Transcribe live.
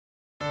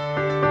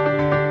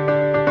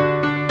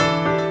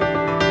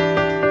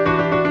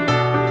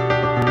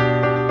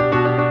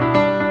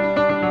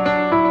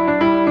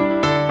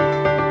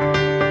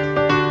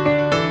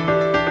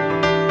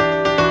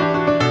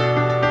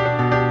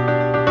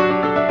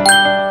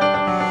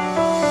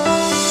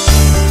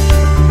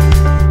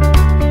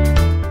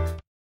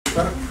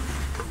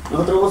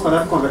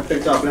hablar con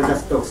respecto a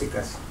plantas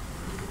tóxicas.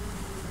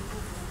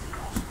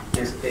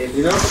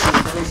 Primero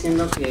comenzar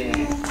diciendo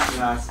que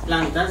las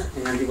plantas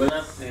en la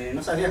antigüedad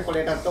no sabía cuál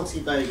era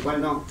tóxica y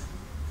cuál no.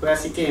 Fue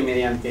así que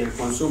mediante el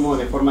consumo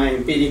de forma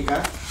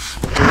empírica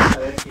pudimos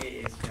saber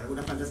que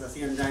algunas plantas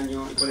hacían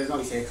daño y cuáles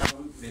no, y se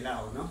dejaron de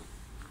lado, ¿no?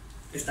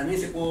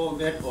 También se pudo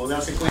ver o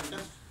darse cuenta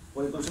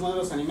por el consumo de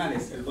los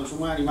animales. El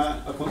consumo de animales,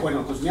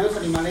 bueno, consumían los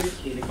animales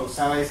y le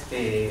causaba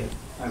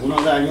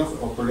algunos daños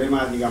o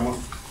problemas, digamos,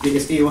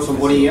 digestivos o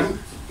morían,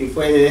 y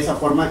fue de esa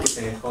forma que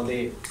se dejó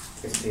de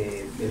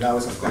lado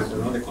esas plantas,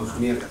 ¿no? De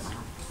consumirlas.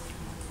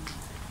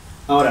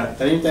 Ahora,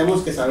 también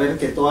tenemos que saber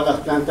que todas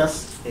las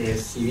plantas,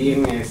 si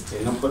bien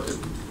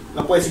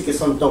no puede decir que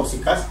son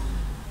tóxicas,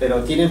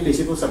 pero tienen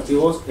principios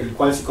activos, el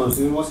cual si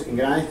consumimos en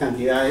grandes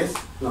cantidades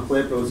nos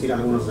puede producir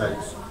algunos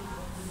daños.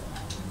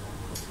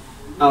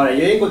 Ahora,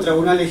 yo he encontrado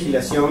una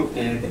legislación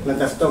de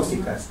plantas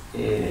tóxicas,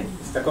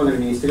 está con el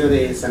Ministerio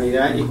de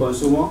Sanidad y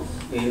Consumo,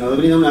 nos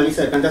brinda una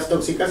lista de plantas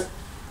tóxicas,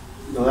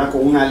 nos da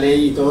con una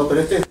ley y todo,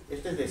 pero este es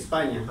de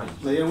España,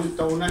 nos dieron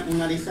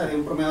una lista de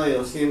un promedio de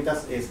 200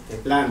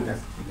 plantas,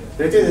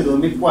 pero este es de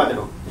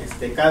 2004,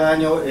 cada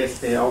año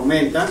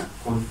aumenta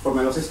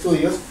conforme a los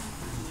estudios,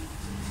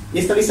 y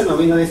esta lista nos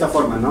vino de esta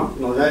forma, ¿no?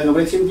 Nos da el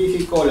nombre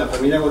científico, la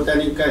familia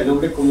botánica, el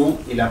nombre común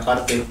y la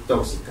parte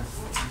tóxica.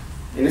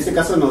 En este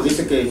caso nos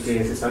dice que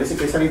se establece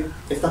que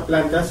estas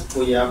plantas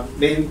cuya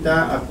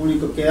venta al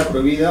público queda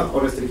prohibida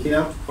o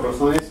restringida por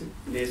razones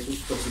de su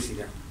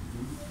toxicidad.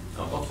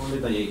 Ojo, un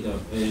detallito.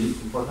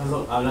 Por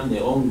ejemplo, hablan de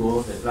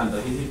hongos, de plantas.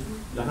 Es decir,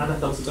 las plantas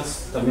tóxicas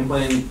también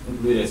pueden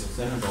incluir eso.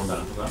 Ustedes me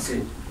preguntaron, ¿verdad?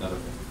 Sí. Dale.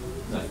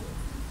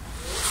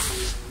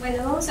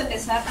 Bueno, vamos a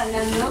empezar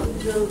hablando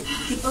de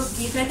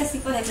diferentes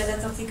tipos de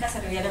plantas tóxicas, se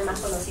revelan más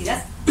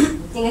conocidas.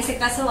 Y en este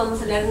caso vamos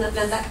a hablar de una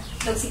planta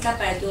tóxica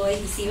para el tubo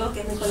digestivo,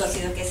 que es muy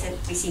conocido, que es el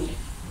ricino.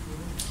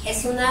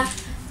 Es una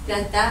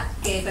planta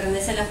que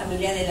pertenece a la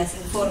familia de las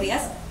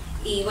euforias.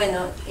 Y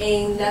bueno,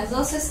 en las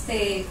dos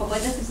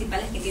componentes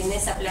principales que tiene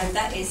esa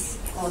planta es,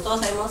 como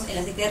todos sabemos, el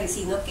aceite de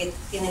ricino, que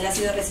tiene el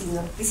ácido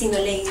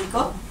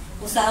ricinolénico,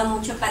 usado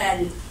mucho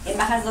en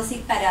bajas dosis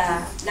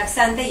para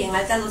laxante y en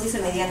altas dosis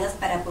o medianas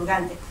para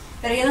purgante.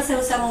 Pero ya no se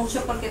usa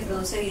mucho porque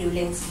produce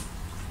virulencia.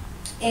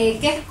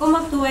 ¿Cómo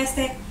actúa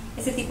este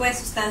tipo de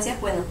sustancias?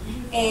 Bueno,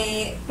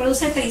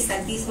 produce el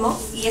peristaltismo,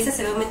 y ese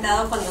se ve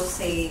aumentado cuando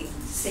se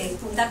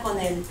junta con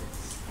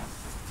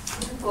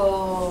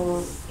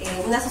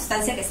una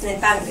sustancia que está en el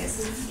páncreas,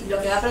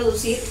 lo que va a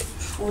producir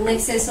un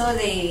exceso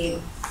de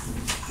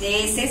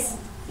heces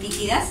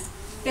líquidas,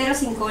 pero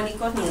sin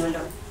cólicos ni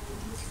dolor.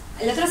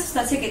 La otra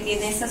sustancia que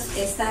tiene esta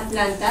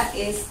planta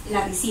es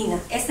la ricina.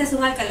 Este es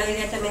un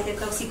alcaloide altamente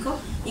tóxico,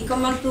 y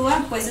 ¿cómo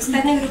actúa? Pues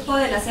está en el grupo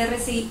de las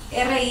RIP,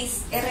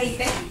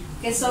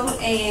 que son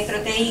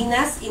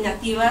proteínas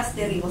inactivas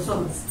de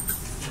ribosomas.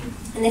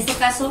 En este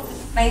caso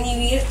va a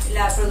inhibir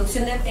la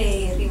producción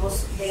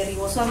de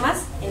ribosomas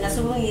en la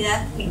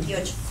subunidad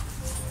 28.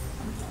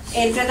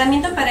 El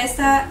tratamiento para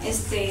esta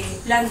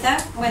planta,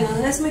 bueno,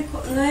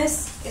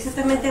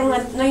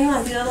 no hay un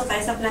antídoto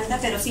para esta planta,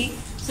 pero sí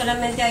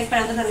solamente hay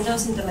para un tratamiento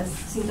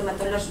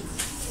sintomatológico.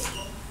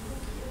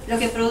 Lo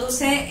que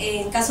produce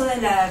en caso de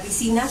la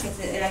ricina, que es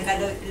el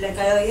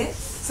alcaloide,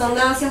 son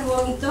náuseas,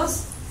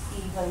 vómitos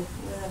y bueno,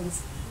 nada más.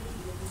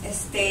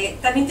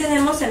 También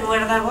tenemos el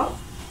muérdago.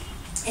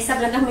 Esta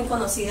planta es muy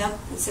conocida,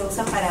 se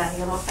usa para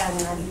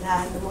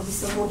Navidad, lo hemos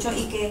visto mucho,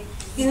 y que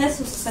tiene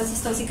sus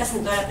sustancias tóxicas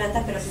en toda la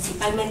planta, pero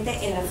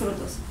principalmente en los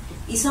frutos.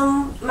 Y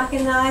son más que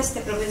nada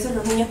propensos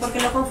los niños porque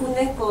lo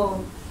confunden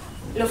con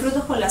los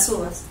frutos con las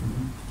uvas,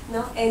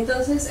 ¿no?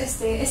 Entonces,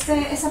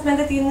 esta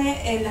planta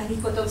tiene las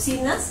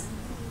discotoxinas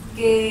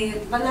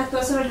que van a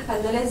actuar sobre los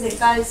canales de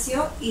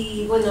calcio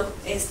y, bueno,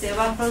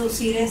 va a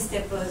producir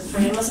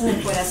problemas en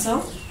el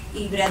corazón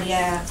y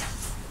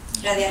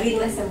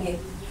bradiarritmias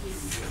también.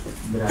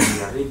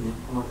 Bradiarritmia,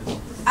 ¿cómo te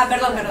llamas?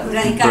 Perdón,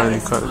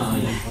 bradicardias.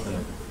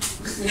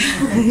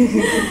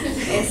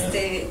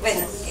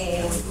 Bueno,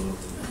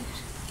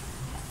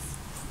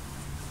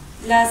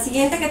 la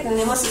siguiente que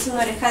tenemos es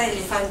una oreja de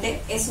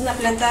elefante. Es una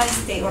planta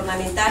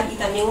ornamental y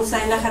también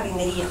usada en la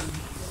jardinería.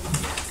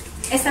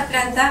 Esta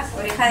planta,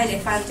 oreja de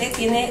elefante,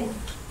 tiene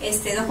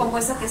dos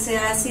compuestos, que es el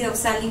ácido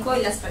oxálico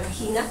y la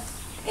asparagina,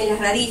 en las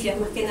radifias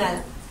más que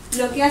nada.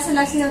 Lo que hace el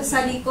ácido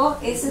oxálico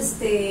es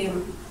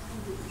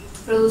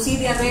producir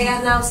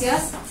diarrea,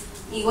 náuseas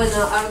y,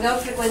 bueno,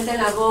 ardor frecuente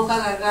en la boca,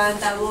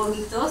 garganta,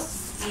 vómitos.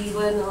 Y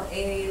bueno,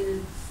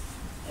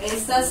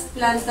 estas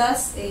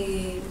plantas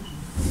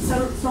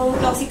son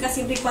tóxicas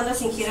siempre y cuando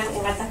se ingieran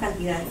en altas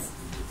cantidades.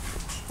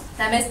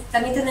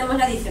 También tenemos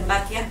la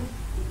difembaquia.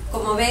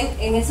 Como ven,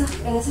 en esas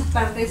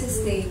partes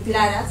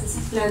claras de esa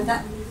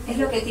planta es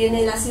lo que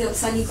tiene el ácido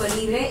oxálico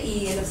libre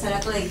y el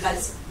oxalato de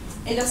calcio.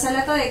 El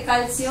oxalato de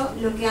calcio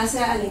lo que hace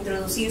al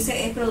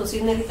introducirse es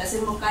producir una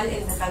irritación vocal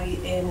en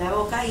la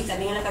boca y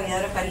también en la cavidad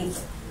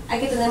orofaringea.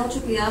 Hay que tener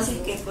mucho cuidado si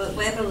es que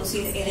puede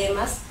producir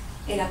edemas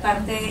en la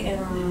parte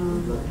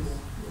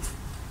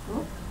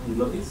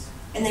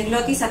en el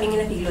glotis, también en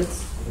la epiglotis.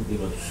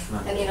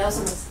 También las dos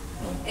son más.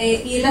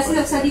 Y el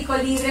ácido oxálico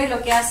libre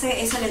lo que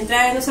hace es, al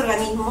entrar en los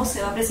organismos,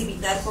 se va a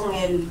precipitar con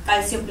el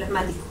calcio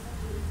plasmático,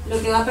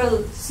 lo que va a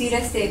producir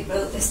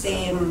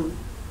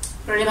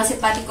problemas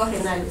hepáticos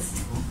renales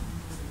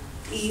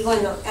y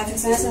bueno,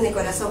 afecciones en el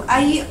corazón.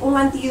 Hay un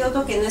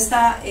antídoto que no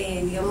está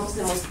digamos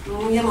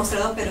muy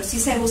demostrado, pero sí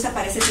se usa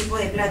para ese tipo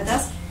de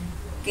plantas,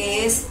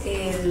 que es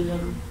el...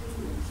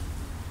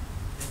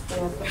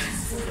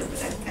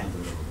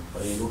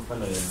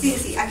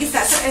 Sí, aquí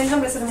está, el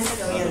nombre solamente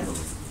lo voy a dar.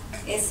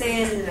 Es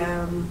el...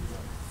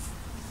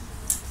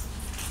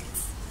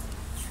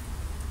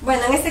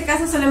 bueno, en este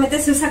caso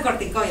solamente se usa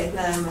corticoides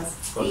nada más.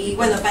 Y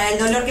bueno, para el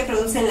dolor que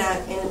producen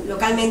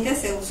localmente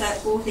se usa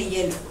cubos de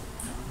hielo.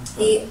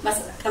 Y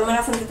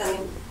tomar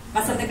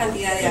bastante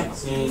cantidad de agua.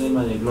 Sí, el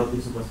edema de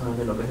glotis,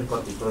 supuestamente lo que es el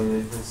corticoide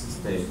es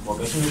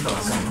porque es una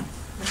inflamación, ¿no?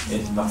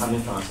 Es bajar la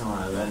inflamación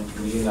al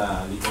incluir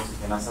la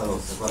lipoxigenasa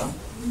 2, ¿se acuerdan?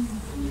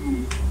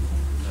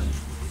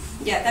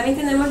 Ya, también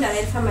tenemos la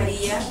delfa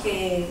amarilla,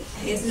 que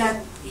es la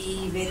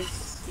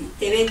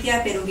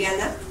Tebetia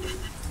peruviana.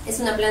 Es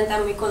una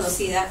planta muy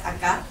conocida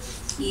acá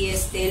y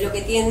lo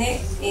que tiene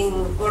en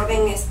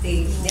orden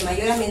de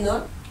mayor a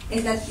menor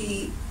es la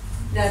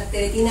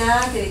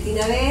tebetina A,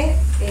 tebetina B,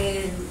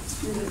 el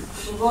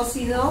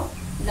rubócido,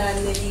 la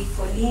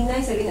melifolina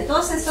y servina.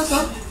 Todos estos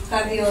son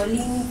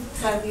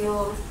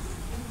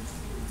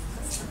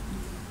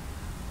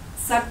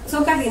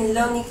son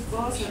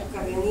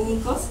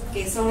cardionínicos,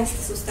 que son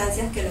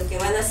sustancias que lo que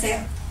van a hacer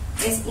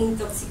es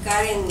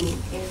intoxicar en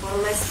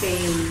forma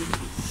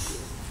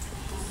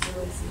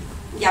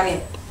ya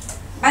bien,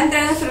 va a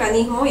entrar en nuestro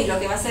organismo y lo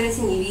que va a hacer es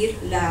inhibir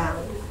las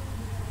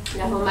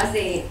bombas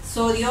de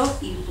sodio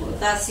y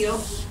potasio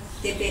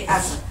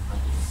TPasa,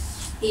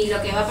 y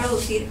lo que va a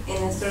producir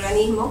en nuestro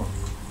organismo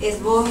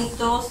es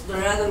vómitos,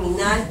 dolor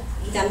abdominal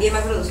y también va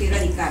a producir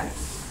radicales.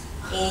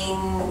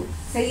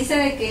 Se dice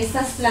de que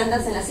estas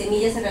plantas en las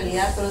semillas en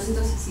realidad producen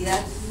toxicidad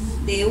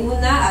de 1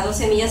 a 2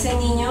 semillas en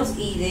niños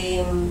y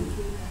de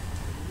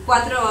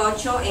 4 a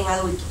 8 en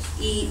adultos,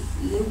 y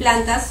en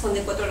plantas son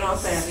de 4 gramos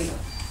para arriba.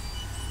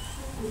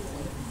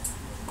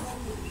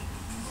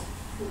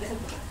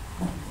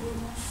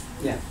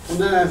 Ya,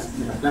 una de las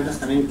plantas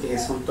también que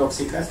son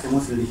tóxicas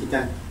tenemos el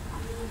digital.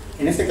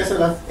 En este caso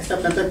esta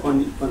planta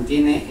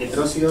contiene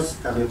estrócidos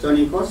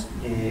cardiotónicos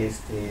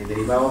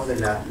derivados de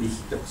la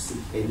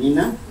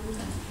digitoxigenina,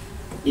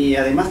 y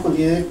además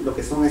contiene lo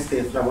que son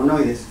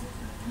flavonoides.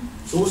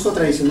 Su uso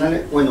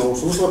tradicional,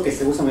 su uso que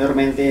se usa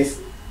mayormente es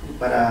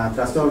para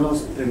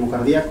trastornos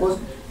ritmocardíacos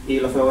y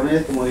los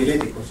flavonoides como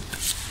diuréticos.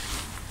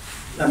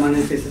 Las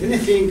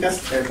manifestaciones clínicas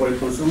por el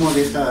consumo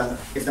de esta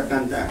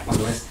planta,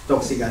 cuando es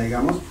tóxica,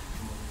 digamos,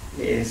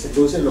 se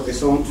produce lo que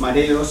son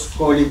mareos,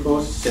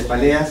 cólicos,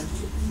 cefaleas,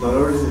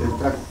 dolores,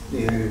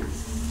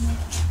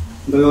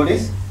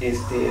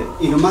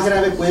 y lo más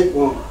grave puede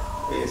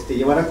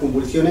llevar a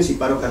convulsiones y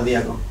paro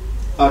cardíaco.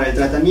 Ahora, el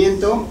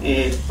tratamiento,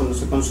 cuando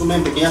se consume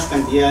en pequeñas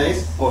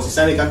cantidades, o se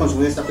sabe que ha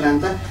consumido esta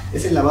planta,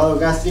 es el lavado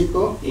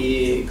gástrico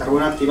y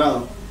carbono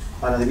activado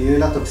para disminuir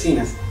las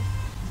toxinas.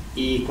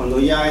 Y cuando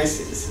ya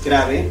es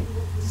grave,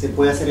 se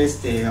puede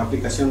hacer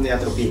aplicación de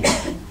atropina.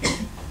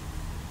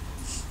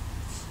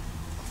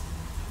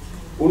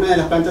 Una de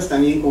las plantas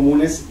también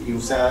comunes y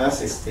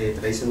usadas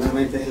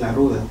tradicionalmente es la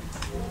ruda.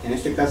 En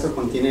este caso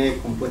contiene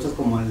compuestos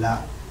como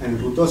el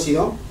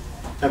rutócido,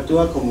 que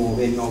actúa como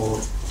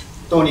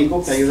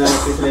venotónico, que ayuda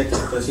al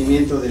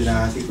restablecimiento de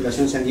la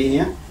circulación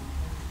sanguínea.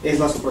 Es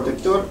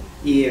vasoprotector,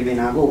 y el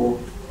venagogo,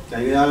 que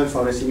ayuda al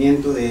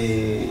favorecimiento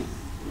del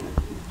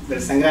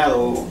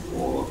sangrado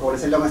o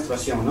favorecer la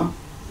menstruación, ¿no?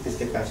 En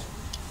este caso.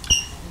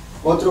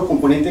 Otro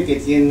componente que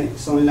tiene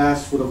son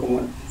las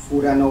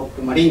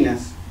furanocumarinas,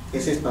 que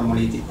es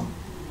espasmolítico.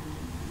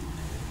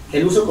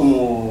 El uso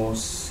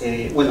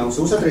se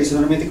usa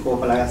tradicionalmente como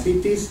para la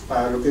gastritis,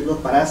 para lo que es los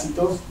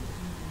parásitos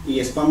y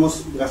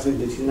espasmos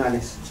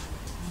gastrointestinales.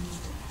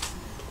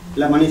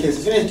 Las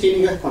manifestaciones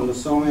clínicas cuando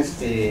son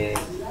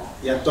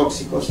ya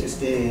tóxicos,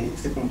 este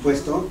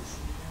compuesto,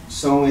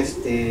 son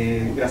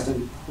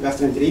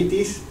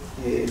gastroenteritis,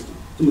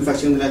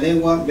 tumefacción de la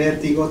lengua,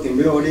 vértigo,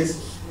 temblores,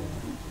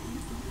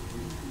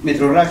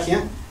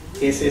 metrorragia,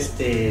 que es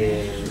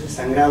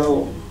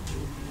sangrado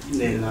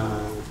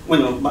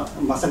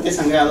bastante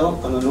sangrado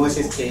cuando no es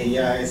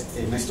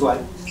menstrual.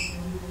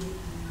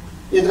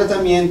 Y el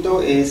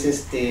tratamiento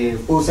es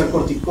puede usar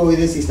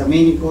corticoides,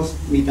 histamínicos,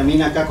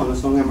 vitamina K cuando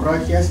son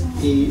hemorragias,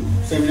 y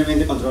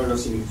simplemente controlar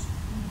los signos.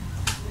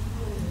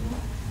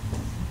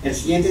 El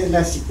siguiente es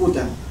la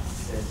cicuta.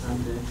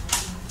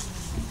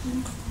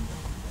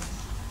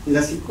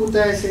 La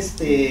cicuta es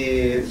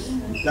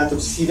la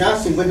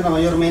toxicidad se encuentra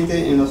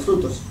mayormente en los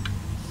frutos.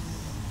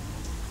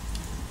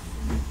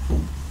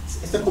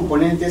 Estos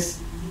componentes,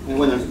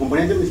 el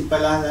componente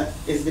principal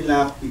es de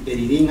la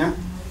piperidina,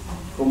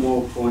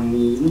 como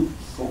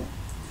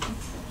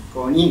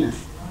conina.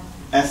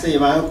 Hace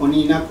llevado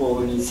conina,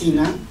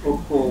 conicina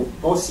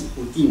o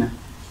cicutina.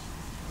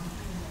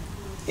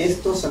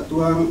 Estos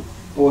actúan,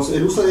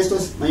 el uso de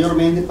estos es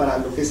mayormente para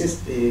lo que es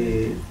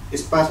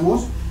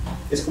espasmos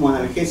es como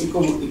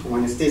analgésico y como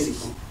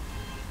anestésico.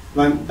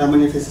 Las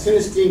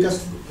manifestaciones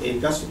clínicas en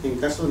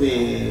caso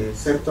de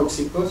ser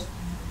tóxicos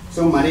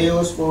son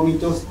mareos,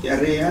 vómitos,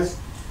 diarreas.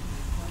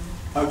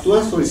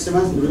 Actúan sobre el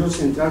sistema nervioso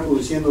central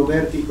produciendo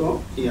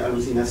vértigo y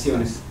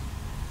alucinaciones.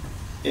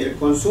 El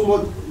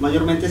consumo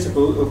mayormente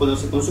cuando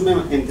se consume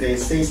entre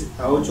 6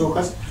 a 8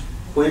 hojas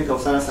puede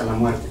causar hasta la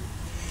muerte.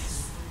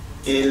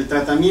 El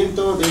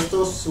tratamiento de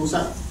estos se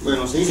usa,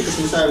 bueno, se dice que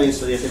se usa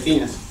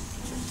benzodiazepinas.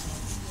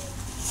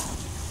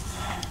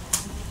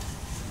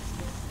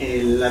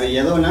 La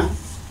belladona.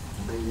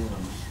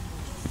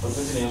 ¿Por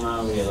qué se le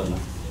llama belladona?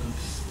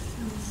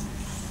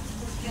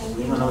 El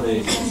mismo nombre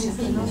de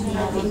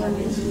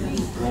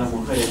las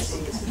mujeres.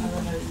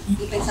 Y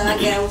pensaban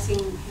que era un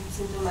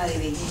síntoma de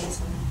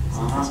belleza.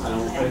 Ajá, a las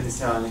mujeres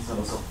deseaban eso a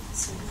los ojos.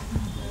 Sí.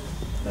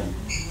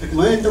 El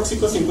componente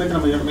tóxico se encuentra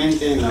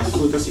mayormente en los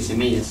frutos y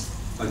semillas.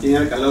 Contiene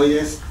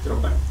alcaloides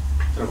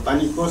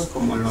tropánicos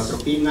como la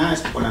atropina,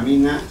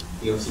 escopolamina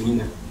y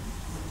oximina.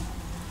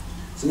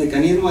 Su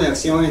mecanismo de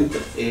acción,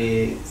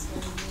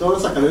 todos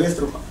los alcaloides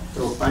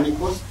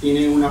tropánicos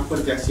tienen una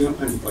fuerte acción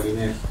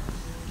anticolinérgica.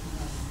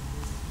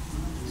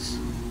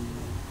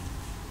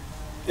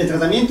 El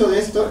tratamiento de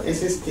esto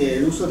es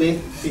el uso de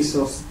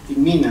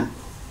fisostigmina,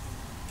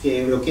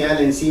 que bloquea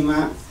la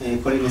enzima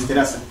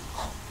colinesterasa.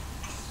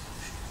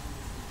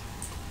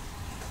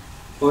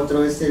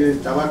 Otro es el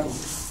tabaco.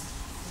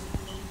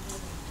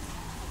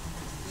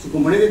 Su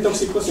componente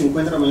tóxico se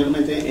encuentra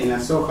mayormente en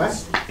las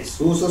hojas.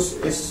 Su uso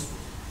es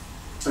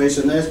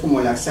tradicionales como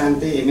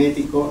laxante,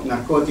 emético,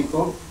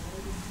 narcótico.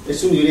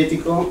 Es un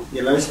diurético y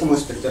a la vez como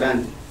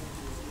expectorante.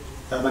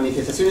 Las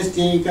manifestaciones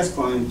clínicas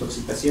con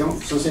intoxicación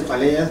son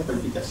cefaleas,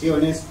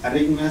 palpitaciones,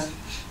 arritmias,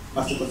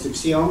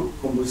 vasoconstricción,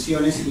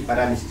 convulsiones y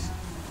parálisis.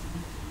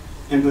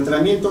 En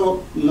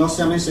tratamiento no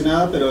se ha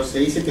mencionado, pero se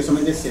dice que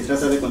solamente se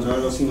trata de controlar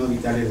los signos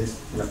vitales de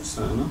la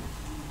persona, ¿no?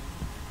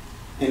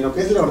 En lo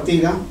que es la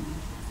ortiga,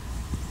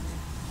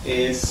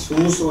 su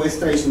uso es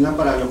tradicional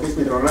para lo que es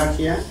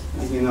metrorragia,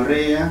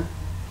 dismenorrea,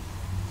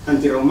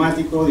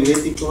 antirreumático,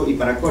 diurético y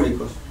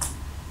paracólicos.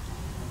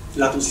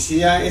 La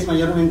toxicidad es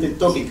mayormente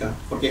tópica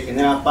porque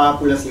genera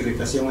pápulas,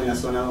 irritación en la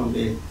zona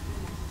donde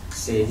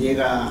se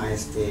llega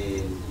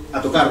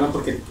a tocar, ¿no?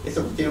 Porque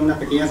esto tiene unas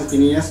pequeñas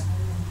espinillas,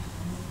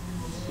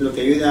 lo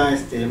que ayuda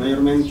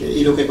mayormente,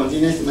 y lo que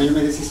contiene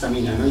mayormente es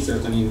histamina, ¿no? Y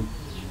serotonina.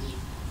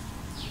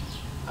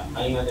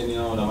 ¿Alguien ha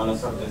tenido la mala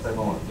suerte de estar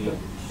con ortiga?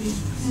 Sí.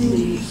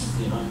 Sí,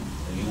 ¿no?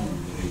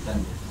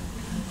 Irritante.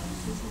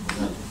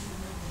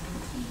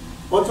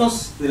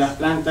 Otros de las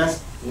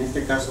plantas, en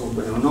este caso,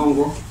 bueno, un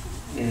hongo,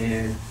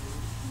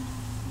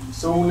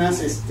 son unas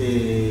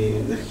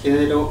del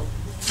género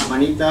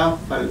Amanita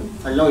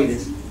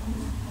phalloides.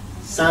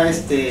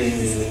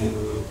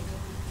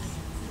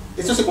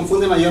 Esto se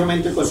confunde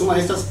mayormente, el consumo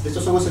de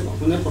estos hongos se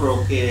confunde por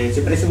lo que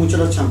se parecen mucho a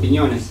los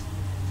champiñones.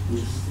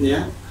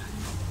 ¿Ya?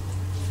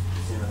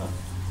 Sí, verdad.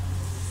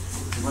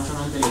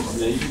 Supuestamente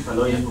le dicen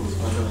phalloides porque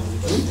supuestamente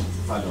parecen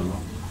falo, ¿no?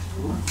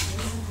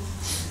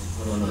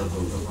 Órgano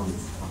reproductor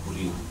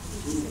masculino.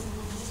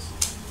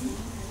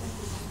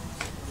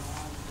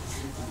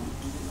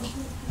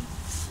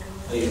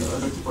 Hay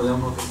otro tipo de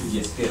hongo que es el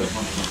yesquero,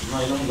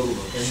 no, yo no me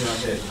preocupo, que es de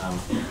nada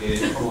más, que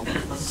es como,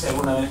 no sé si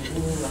alguna vez,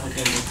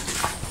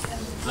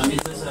 ¿han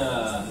visto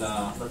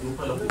la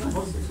dibujo de los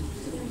pitufos?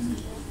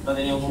 Ha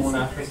tenido como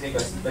una especie de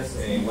casitas,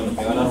 bueno,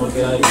 pegada a la árbol que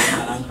era de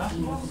naranja,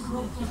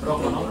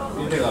 rojo, ¿no?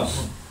 Bien pegado.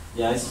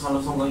 Ya, esos son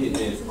los hongos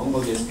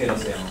yesqueros,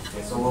 se llaman,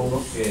 que son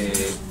hongos que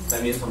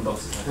también son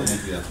tóxicos, ten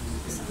cuidado.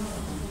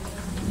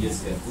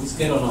 Yesquero,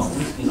 whiskero no,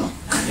 whisky no,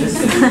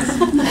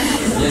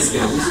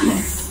 yesquero, whisky no.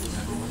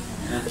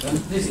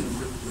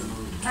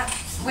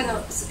 Bueno,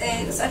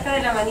 acerca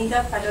de la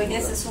Amanita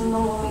phalloides, es un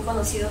hongo muy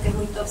conocido que es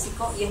muy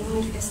tóxico y es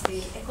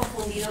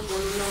confundido con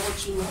un hongo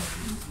chino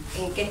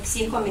que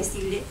sí es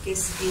comestible, que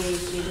es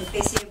de la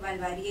especie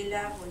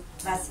Valvariella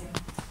volvacea.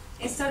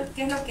 Esto,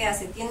 ¿qué es lo que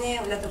hace?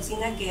 Tiene una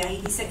toxina que ahí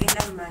dice que es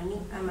la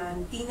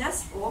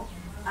amantinas o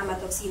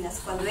amatoxinas.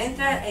 Cuando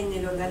entra en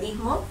el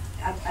organismo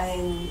a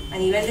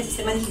nivel del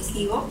sistema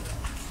digestivo,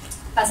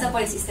 pasa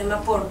por el sistema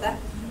porta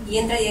y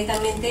entra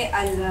directamente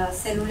a las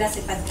células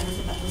hepáticas, los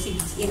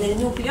hepatocitos, y en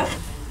el núcleo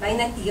va a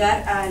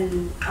inactivar a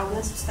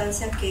una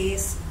sustancia que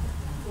es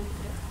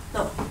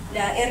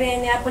la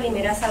RNA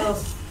polimerasa 2.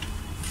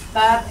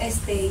 Va a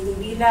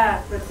inhibir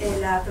la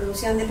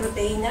producción de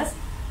proteínas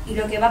y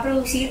lo que va a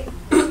producir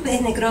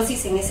es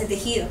necrosis en ese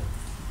tejido.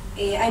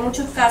 Hay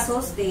muchos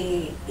casos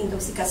de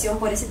intoxicación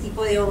por ese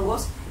tipo de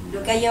hongos,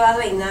 lo que ha llevado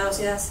a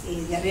náuseas,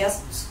 diarreas,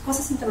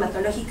 cosas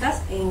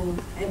sintomatológicas en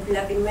el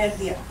primer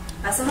día.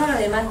 Pasando los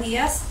demás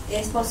días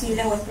es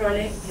posible o es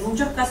probable, en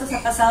muchos casos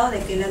ha pasado de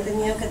que le han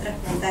tenido que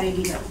trasplantar el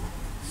hígado.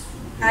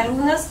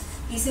 Algunos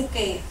dicen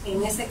que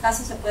en este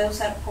caso se puede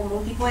usar como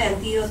un tipo de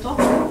antídoto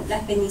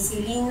las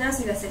penicilinas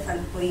y las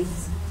cefalosporines.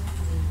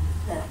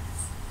 Nada más.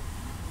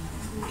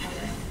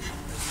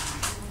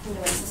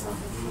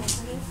 Sí.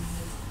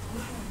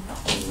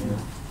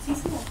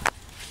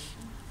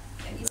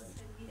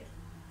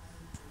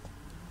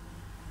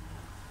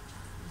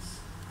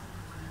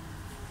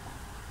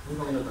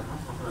 5 minutos, ¿no?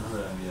 Más o menos de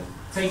la vida.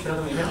 6, creo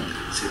que me dijeron.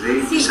 Se debe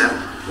empezar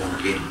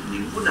con que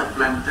ninguna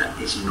planta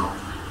es inocua.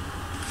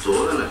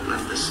 Todas las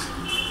plantas,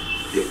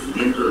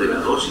 dependiendo de la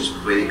dosis,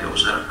 pueden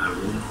causar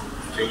algún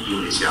efecto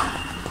indeseado.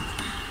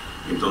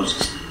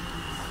 Entonces,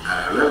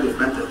 al hablar de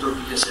plantas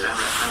tóxicas, serán las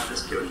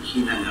plantas que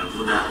originan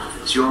alguna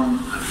afección,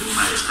 algún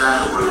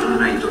malestar o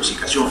alguna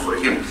intoxicación, por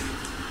ejemplo.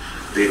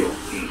 Pero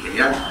en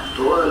general,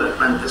 todas las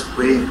plantas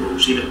pueden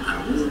producir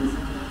algún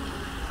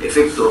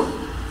efecto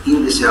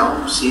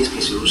indeseado si es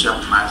que se usa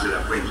más de la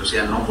cuenta, o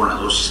sea, no con la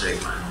dosis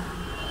adecuada.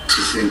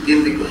 Si se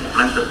entiende como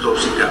planta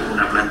tóxica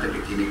una planta que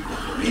tiene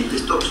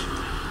componentes tóxicos,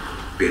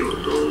 pero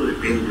todo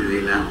depende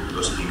de la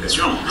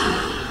dosificación.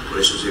 Por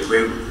eso se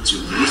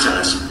utiliza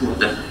la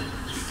cicuta,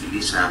 se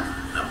utiliza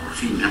la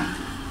morfina,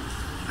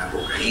 la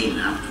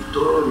cocaína y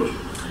todas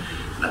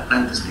las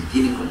plantas que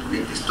tienen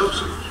componentes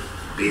tóxicos,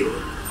 pero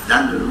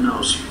dándole una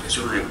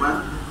dosificación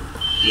adecuada,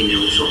 tiene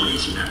uso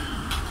medicinal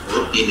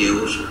o tiene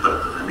uso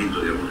para tratamiento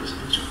de algunas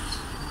infecciones.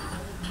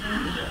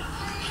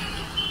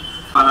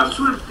 Para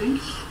suerte,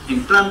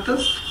 en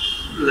plantas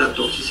la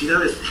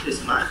toxicidad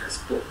es baja, es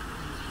poca.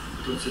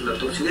 Entonces la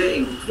toxicidad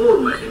en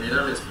forma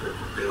general es poca,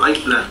 pero hay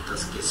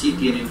plantas que sí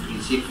tienen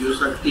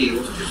principios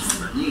activos que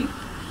son dañinos.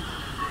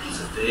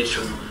 Entonces, de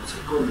hecho no se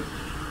comen.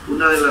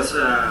 Una de las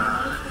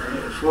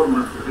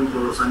formas, por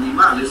ejemplo, los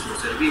animales,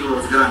 los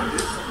herbívoros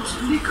grandes, nos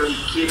indican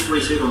quién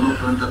puede ser o no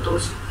planta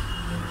tóxica.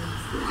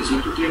 Porque si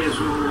tú tienes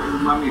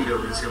un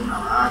mamífero, que sea una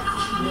vaca,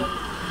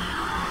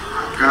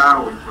 acá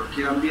o en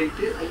cualquier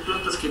ambiente, hay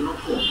plantas que no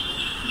comen.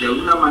 De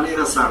alguna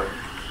manera saben.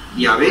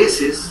 Y a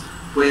veces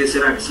puede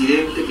ser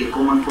accidente que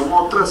coman con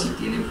otras y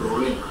tienen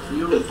problemas.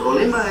 El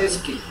problema es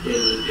que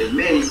el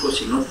médico,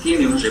 si no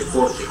tiene un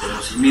reporte,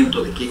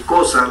 conocimiento de qué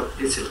cosa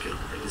es el que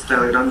está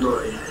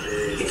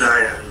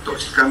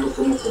intoxicando,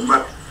 cómo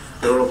combate,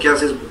 pero lo que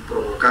hace es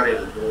provocar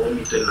el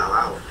vómito, el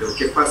lavado. Pero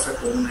 ¿qué pasa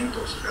con una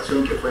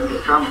intoxicación que fue en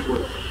el campo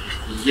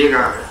y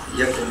llega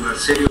ya con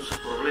serios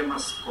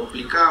problemas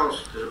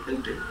complicados? De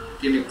repente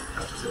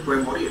hasta se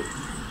puede morir.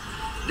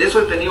 De eso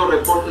he tenido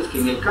reportes que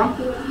en el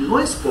campo no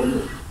es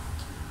común.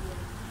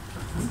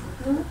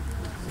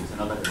 Sí, se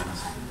nota que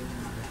conoce.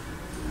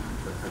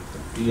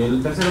 Perfecto. ¿Y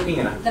el tercero quién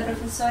era? La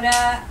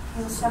profesora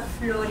Rosa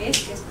Flores,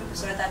 que es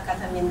profesora acá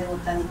también de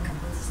botánica.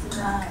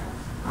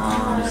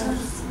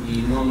 Y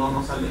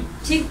no sale.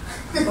 Sí.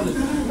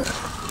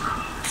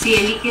 Sí,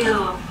 el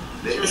líquido.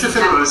 Esa es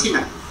la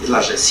resina. Es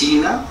la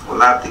resina o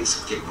látex,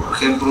 que por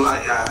ejemplo,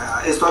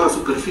 esto a la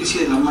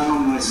superficie de la mano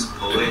no es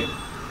problema.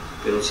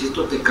 Pero si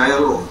esto te cae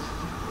algo,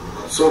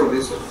 lo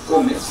absorbes o lo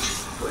comes,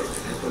 puede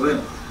tener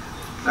problemas.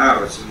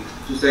 Claro, si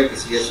tú sabes que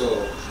si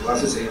eso lo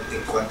haces en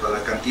cuanto a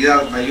la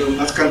cantidad,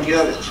 más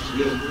cantidades,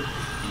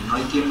 y no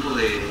hay tiempo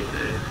de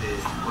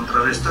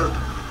contrarrestar.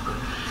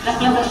 Las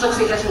plantas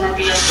tóxicas son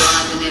aquellas que van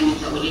a tener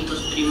metabolitos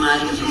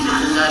primarios y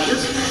secundarios,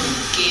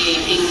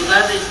 que en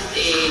lugar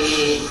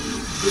de,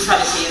 tú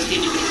sabes, ellos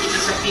tienen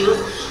principios activos,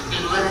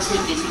 en lugar de ser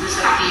principios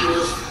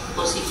activos,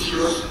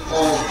 positivos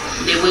o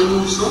de buen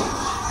uso,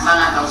 van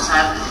a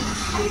causar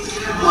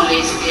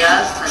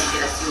molestias,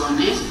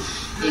 alteraciones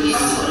en el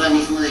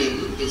organismo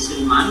del ser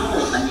humano o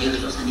también de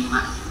los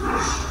animales.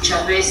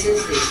 Muchas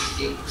veces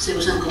se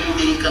usan como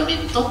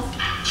medicamento,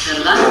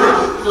 ¿verdad?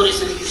 Por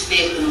eso es que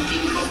ustedes como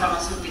químicos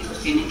farmacéuticos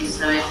tienen que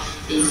saber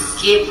en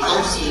qué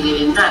dosis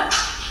deben dar.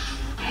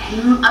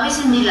 A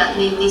veces ni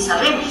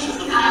sabemos,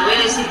 porque te voy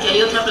a decir que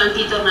hay otra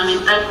plantita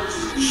ornamental,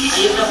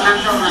 hay otra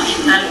planta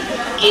ornamental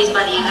que es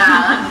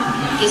variegada,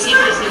 que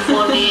siempre se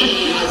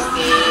pone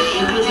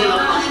incluso en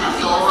los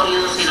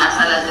consultorios, en las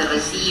salas de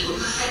recibo,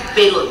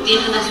 pero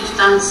tiene una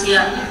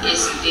sustancia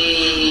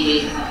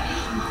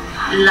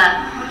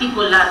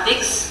tipo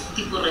látex,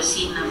 tipo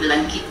resina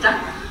blanquita,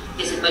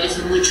 que se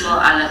parece mucho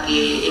a la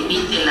que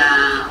emite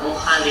la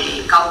hoja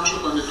de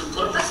caucho cuando tú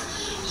cortas,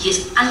 y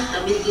es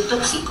altamente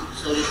tóxico,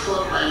 sobre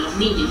todo para los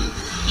niños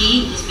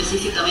y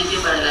específicamente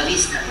para la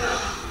vista.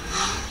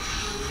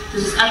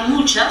 Entonces hay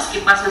muchas que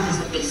pasan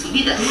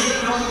desapercibidas,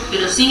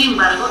 pero sin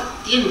embargo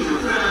tienen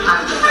una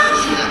alta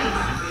toxicidad.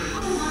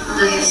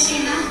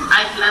 Entonces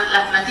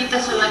las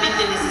plantitas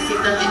solamente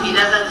necesitan de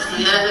mirarlas, de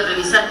estudiarlas, de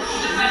revisar,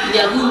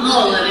 de algún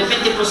modo de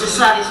repente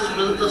procesar esos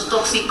productos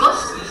tóxicos,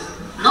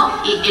 ¿no?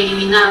 Y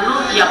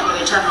eliminarlo y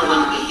aprovechar lo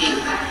bueno que tienen.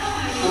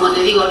 Como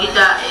te digo,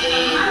 ahorita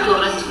tú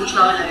habrás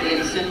escuchado en la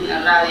televisión y en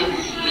la radio,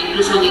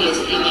 incluso en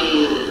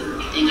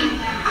el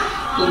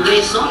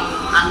Congreso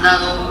han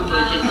dado un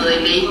proyecto de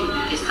ley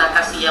que está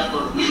casi ya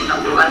por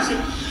aprobarse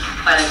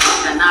para que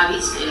el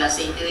cannabis, el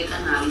aceite de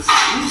cannabis, se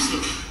use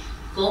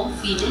con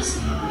fines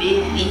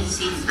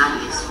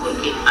medicinales,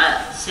 porque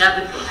se han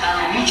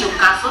reportado muchos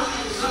casos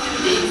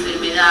de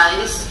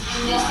enfermedades,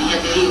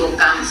 ya te digo,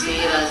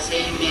 cáncer,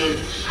 Alzheimer,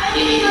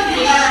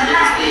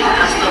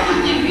 trastornos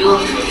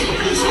nerviosos,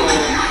 incluso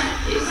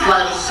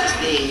cuadros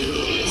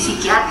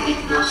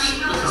psiquiátricos,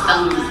 los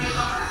están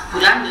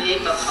curando. Y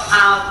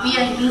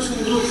había incluso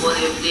un grupo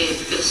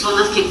de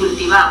personas que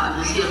cultivaban,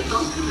 ¿no es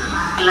cierto?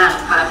 Claro,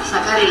 para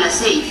sacar el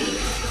aceite,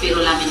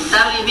 pero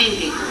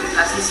lamentablemente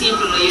casi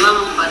siempre lo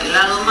llevamos para el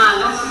lado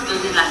malo,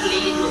 entonces las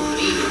leyes lo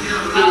prohíben.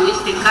 Pero en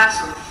este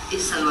caso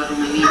es salvar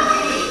una vida.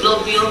 El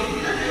opio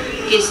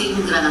es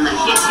un gran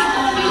analgésico,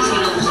 pero si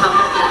lo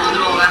usamos como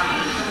droga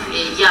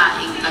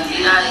ya en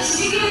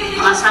cantidades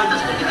más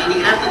altas porque tiene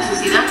gran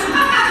toxicidad,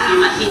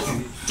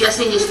 imagínense, se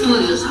hacen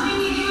estudios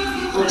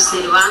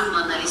observando,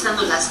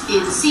 analizando las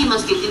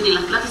enzimas que tienen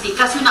las plantas y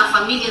casi una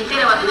familia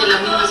entera va a tener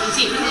las mismas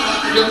enzimas,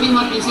 los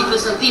mismos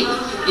principios activos.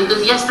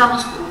 Entonces ya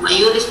estamos con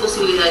mayores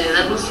posibilidades de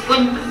darnos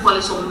cuenta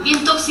cuáles son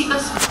bien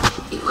tóxicas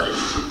y cuáles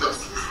no son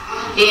tóxicas.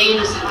 Y hay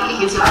nuestra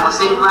inteligencia como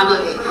ser humano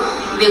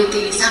de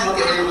utilizar lo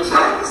que debemos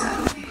utilizar.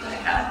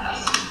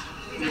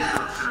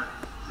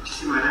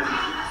 Muchísimas gracias.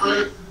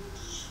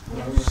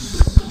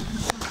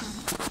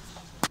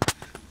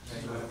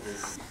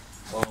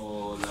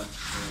 O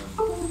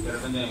de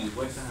repente en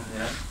encuestas en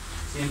general,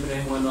 siempre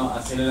es bueno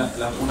hacer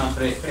una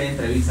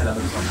pre-entrevista a la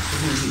persona. ¿Qué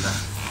significa?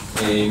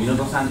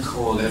 Minutos antes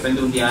o de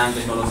repente un día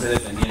antes, no lo sé,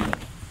 dependiendo.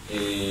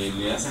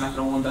 Le hacen las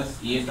preguntas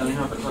y esta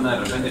misma persona de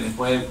repente les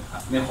puede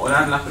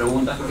mejorar las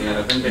preguntas porque de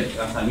repente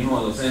hasta el mismo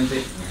docente,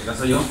 en este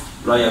caso yo,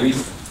 lo haya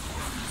visto.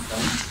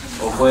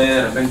 ¿Sí? O puede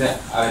de repente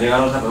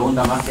agregar otra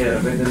pregunta más que de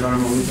repente no lo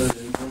hemos visto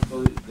desde un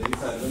punto de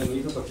vista, de repente lo he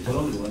visto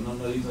toxicológico, no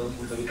lo he visto desde un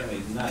punto de vista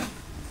medicinal,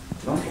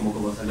 ¿no?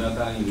 Como salió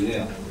acá en el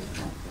video.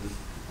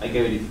 Hay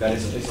que verificar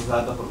esos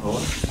datos, por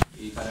favor.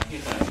 ¿Y para qué?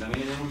 Para que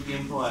también le den un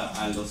tiempo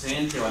al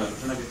docente o a la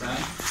persona que está,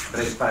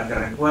 para que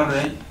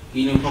recuerde,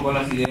 guíe un poco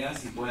las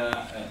ideas y pueda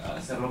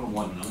hacerlo como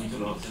bueno, han hecho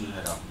los docentes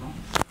de acá,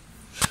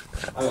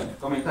 ¿no? A ver,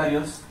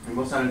 comentarios en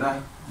voz alta.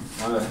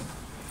 A ver.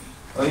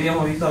 Hoy día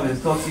hemos visto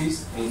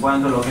abestosis en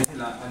cuanto a lo que es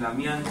el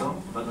amianto,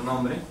 por otro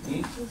nombre,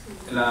 y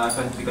la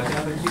clasificación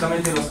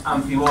específicamente los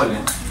anfiboles,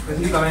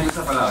 específicamente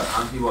esa palabra,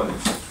 anfiboles.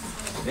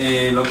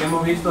 Lo que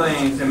hemos visto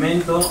en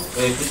cemento,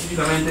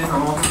 específicamente nos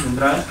vamos a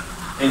centrar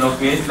en lo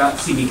que es la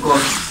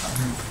silicosis.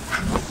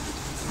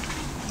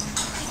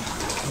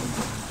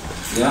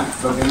 ¿Ya?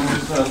 Lo que hemos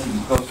visto es la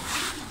silicosis.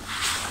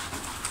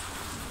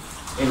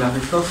 En la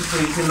asbestosis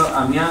estoy diciendo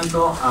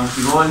amianto,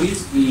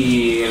 anfibolis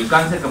y el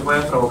cáncer que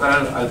puede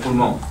provocar al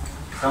pulmón.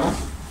 ¿Estamos?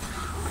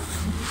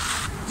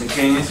 De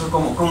que en eso,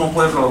 ¿cómo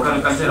puede provocar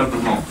el cáncer al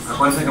pulmón?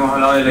 Acuérdense que hemos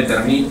hablado del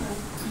eternit,